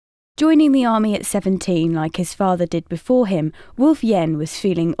Joining the army at 17, like his father did before him, Wolf Yen was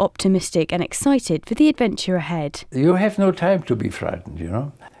feeling optimistic and excited for the adventure ahead. You have no time to be frightened, you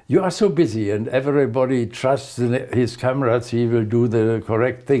know. You are so busy and everybody trusts his comrades, he will do the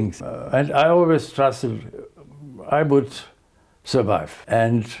correct things. And I always trusted I would survive.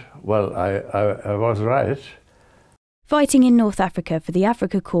 And, well, I was right. Fighting in North Africa for the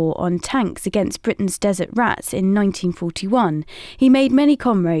Afrika Korps on tanks against Britain's Desert Rats in 1941, he made many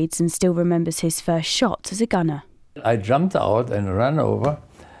comrades and still remembers his first shot as a gunner. I jumped out and ran over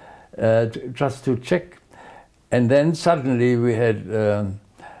just to check. And then suddenly we had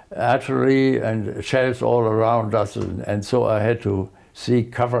artillery and shells all around us, and so I had to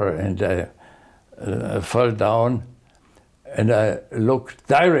seek cover, and I fell down and I looked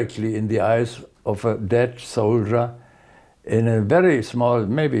directly in the eyes of a dead soldier in a very small,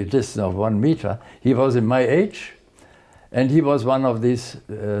 maybe a distance of 1 meter. He was in my age, and he was one of these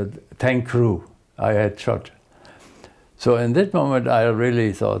tank crew I had shot. So in that moment I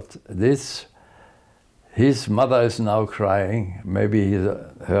really thought, his mother is now crying, maybe he's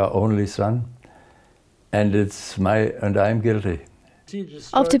her only son, and I'm guilty.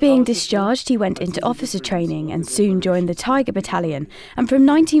 After being discharged, he went into officer training and soon joined the Tiger Battalion, and from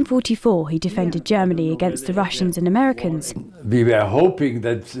 1944 he defended Germany against the Russians and Americans. We were hoping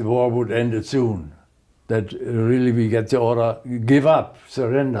that the war would end soon, that really we get the order, give up,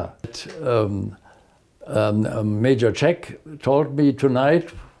 surrender. Major Czech told me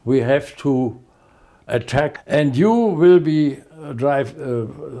tonight, we have to attack, and you will be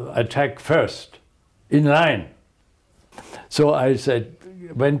attack first, in line. So I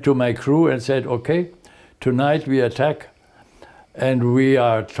went to my crew and said, okay, tonight we attack and we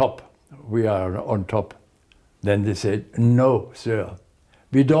are top. We are on top. Then they said, no, sir,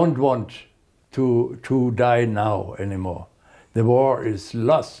 we don't want to die now anymore. The war is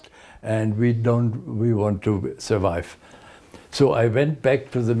lost and we want to survive. So I went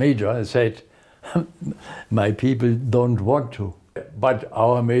back to the major and said, my people don't want to. But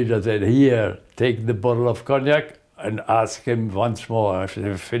our major said, here, take the bottle of cognac and ask him once more after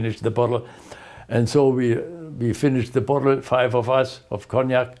we finished the bottle. And so we finished the bottle, 5 of us, of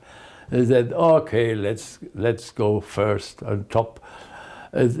cognac. They said, okay, let's go first on top.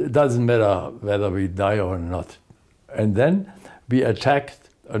 It doesn't matter whether we die or not. And then we attacked,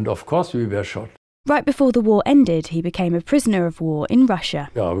 and of course we were shot. Right before the war ended, he became a prisoner of war in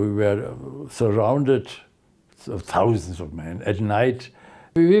Russia. Yeah, we were surrounded, thousands of men at night.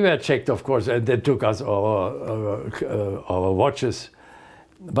 We were checked, of course, and they took us our watches.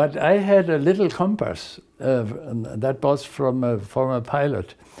 But I had a little compass that was from a former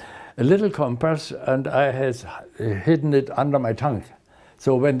pilot. A little compass, and I had hidden it under my tongue.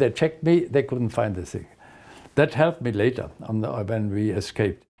 So when they checked me, they couldn't find the thing. That helped me later when we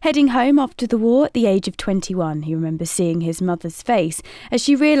escaped. Heading home after the war at the age of 21, he remembers seeing his mother's face as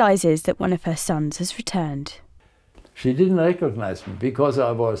she realises that one of her sons has returned. She didn't recognize me because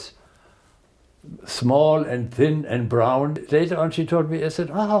I was small and thin and brown. Later on she told me, I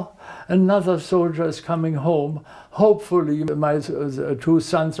said, oh, another soldier is coming home. Hopefully my 2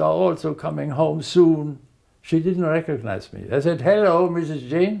 sons are also coming home soon. She didn't recognize me. I said, hello, Mrs.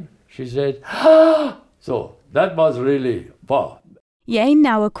 Jane. She said, ah! So that was really, wow. Yen,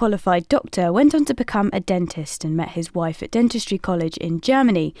 now a qualified doctor, went on to become a dentist and met his wife at dentistry college in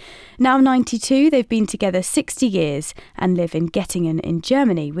Germany. Now 92, they've been together 60 years and live in Göttingen in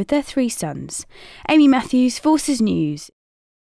Germany with their 3 sons. Amy Matthews, Forces News.